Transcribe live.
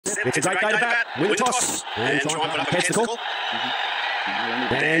it. It's a great day to bat. Win the toss. And try and put up heads to call.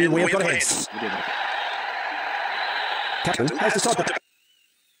 And we have got heads. Captain has decided to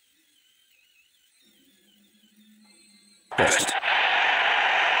first.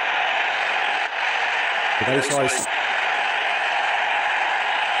 The batter size.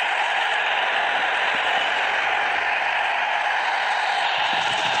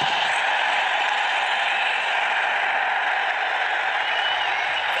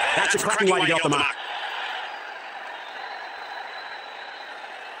 That's a cracking way to get off the mark.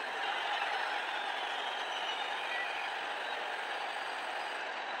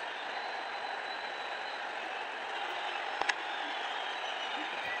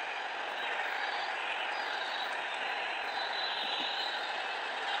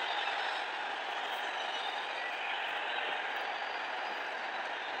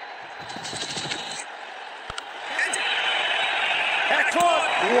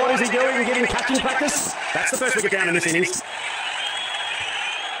 What is he doing? Getting catching practice? That's the first wicket down in this innings.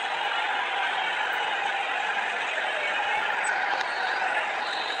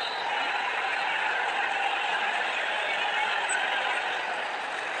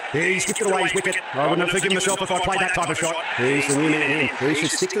 He's skipped away his wicket. I wouldn't have forgiven myself if I played that type of shot. He's the new man in. He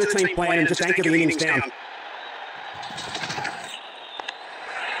should stick to the team plan and just anchor the innings down.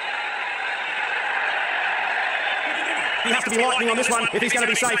 He has to be lightning on this one if he's going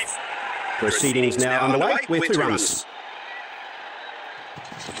to be safe. Proceedings now underway with 2 runs.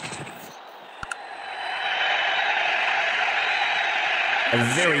 A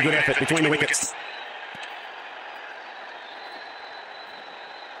very good effort between the wickets.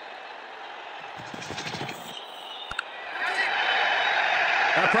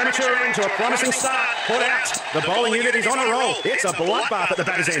 A premature end to a promising start. Put out. The bowling unit is on a roll. It's a bloodbath at the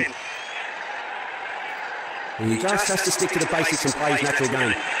batter's end. He just has to stick to the basics and play his natural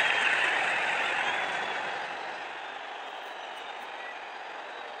game.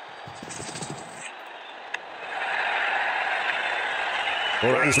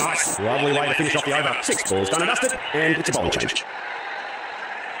 All right, he's nice. Lovely way to finish off the over. 6 balls done and dusted, and it's a bowling change.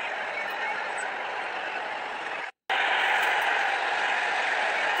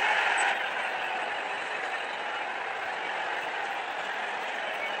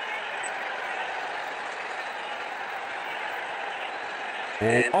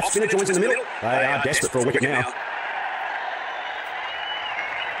 And off spinner joins in the middle. They are desperate for a wicket now.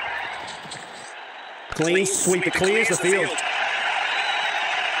 Clean sweep, it clears the field.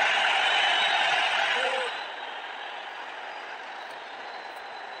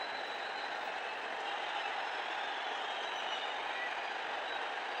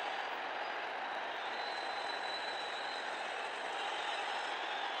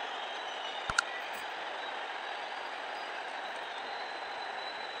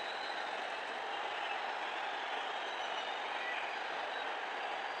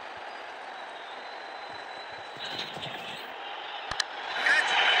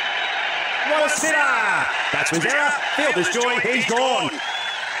 Well, sitter! Batsman's error. Fielder's joy. He's gone.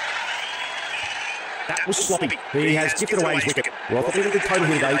 That was sloppy. He has gifted away his wicket. Well, I think a good total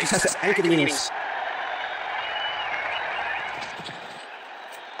here today. He just has to anchor the innings.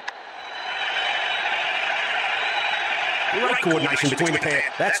 Great coordination between the pair.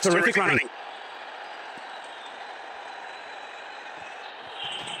 That's terrific running.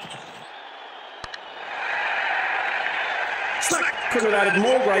 Slack couldn't have added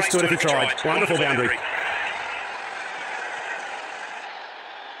more grace to it if he tried. Wonderful boundary.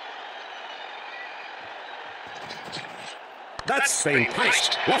 That's been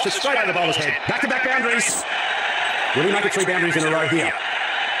punished. Watch it straight over the bowler's head. Back-to-back boundaries. Will he make it 3 boundaries in a row here?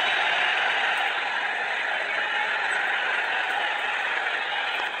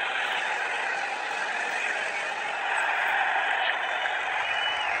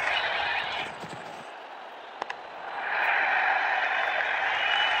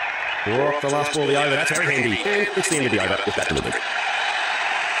 Rock the last ball of the over. That's very handy. And it's the end of the over with that delivery.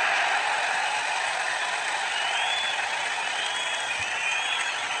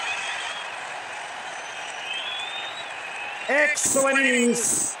 Excellent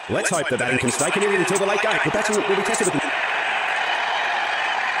innings. Let's hope the batting can stay committed until the late game. The batsman will be tested with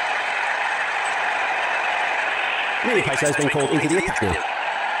Many Pace has been called into the attack now.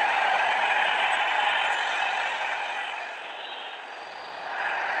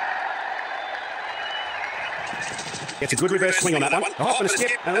 Gets a good reverse swing on that one. A hop and a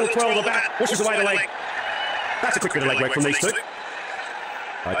skip, and a little twirl of the bat. Pushes away the leg. That's a quick bit of leg work from these two.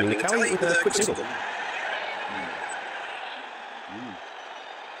 Opening the Kelly with a quick single.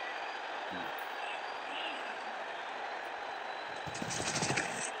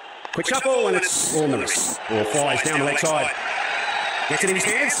 Quick shuffle, and it's all Norris. Ball flies down the leg side. Gets it in his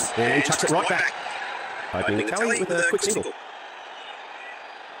hands, and chucks it right back. Opening the Kelly with a quick single.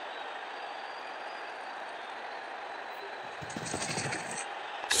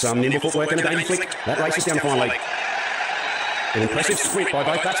 Some nimble footwork and a dainty flick. That races down the fine leg. An impressive sprint by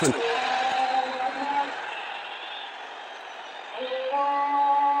both batsmen.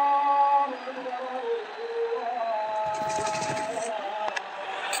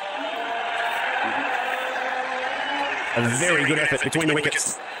 A very good effort between the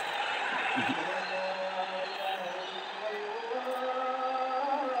wickets.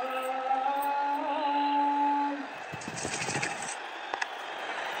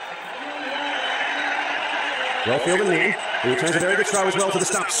 Well fielded in the end. He returns a very good throw as well to the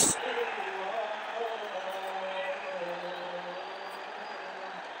stumps.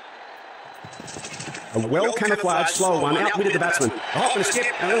 A well-camouflaged slow one outwitted the batsman. A hop and a skip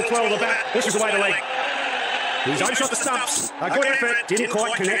and a little twirl of the bat pushes away the leg. He's overshot the stumps. A good effort, didn't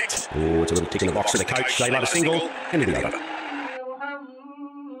quite connect. Oh, it's a little tick in the box for the coach. They love a single, and the other.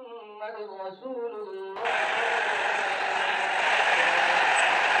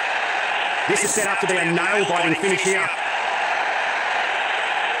 This is set up to be a nail-biting finish here.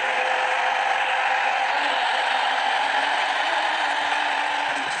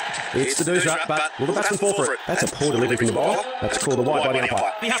 It's the Doosra, but will the batsman fall for it? That's a poor delivery from the bowler. That's called a wide by the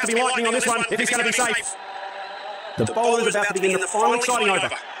umpire. He has to be lightning on this one if he's going to be safe. The bowler is about to begin the final exciting over.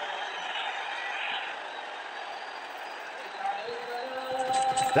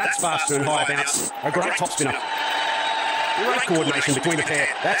 That's faster and higher bounce. A great top spinner. Great coordination between the pair.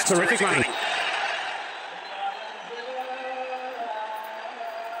 That's terrific running.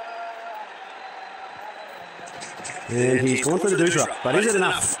 And he's gone for the Doosra, but is it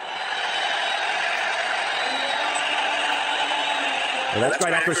enough? Well, that's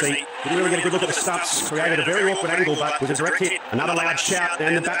great accuracy. Didn't really get a good look at the stumps. Created a very awkward angle, but was a direct hit. Another loud shout,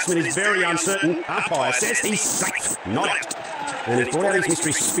 and the batsman is very uncertain. Umpire says he's safe, not out. And he's brought out his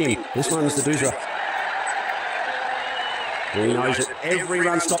mystery spin. This one's the Doosra. He knows that every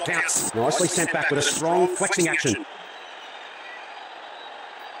run stop counts. Nicely sent back with a strong flexing action.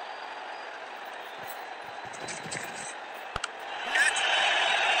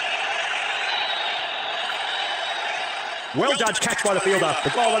 Well judged catch by the fielder.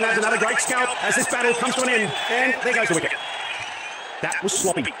 The bowler adds another great scalp as this battle comes to an end. And there goes the wicket. That was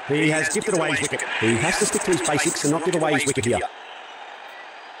sloppy. He has gifted away his wicket. He has to stick to his basics and not give away his wicket here.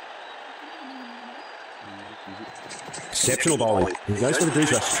 Exceptional bowling. He goes for the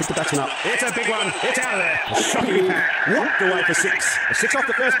Doosra. Trick the batsman up. It's a big one. It's out of there. A shocking impact. Walked away for six. A six off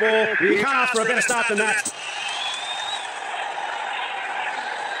the first ball. You can't ask for a better start than that.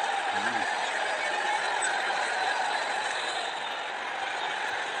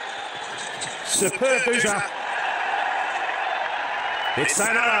 Superb Doosra. It's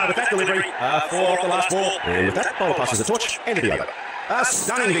sayonara with that delivery. 4 off the last ball. And with that, bowler passes the torch. End of the over. A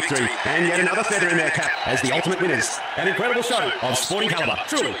stunning victory. And yet another feather in their cap as the ultimate winners. An incredible show of sporting calibre.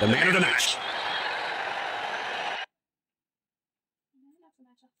 Truly the man of the match.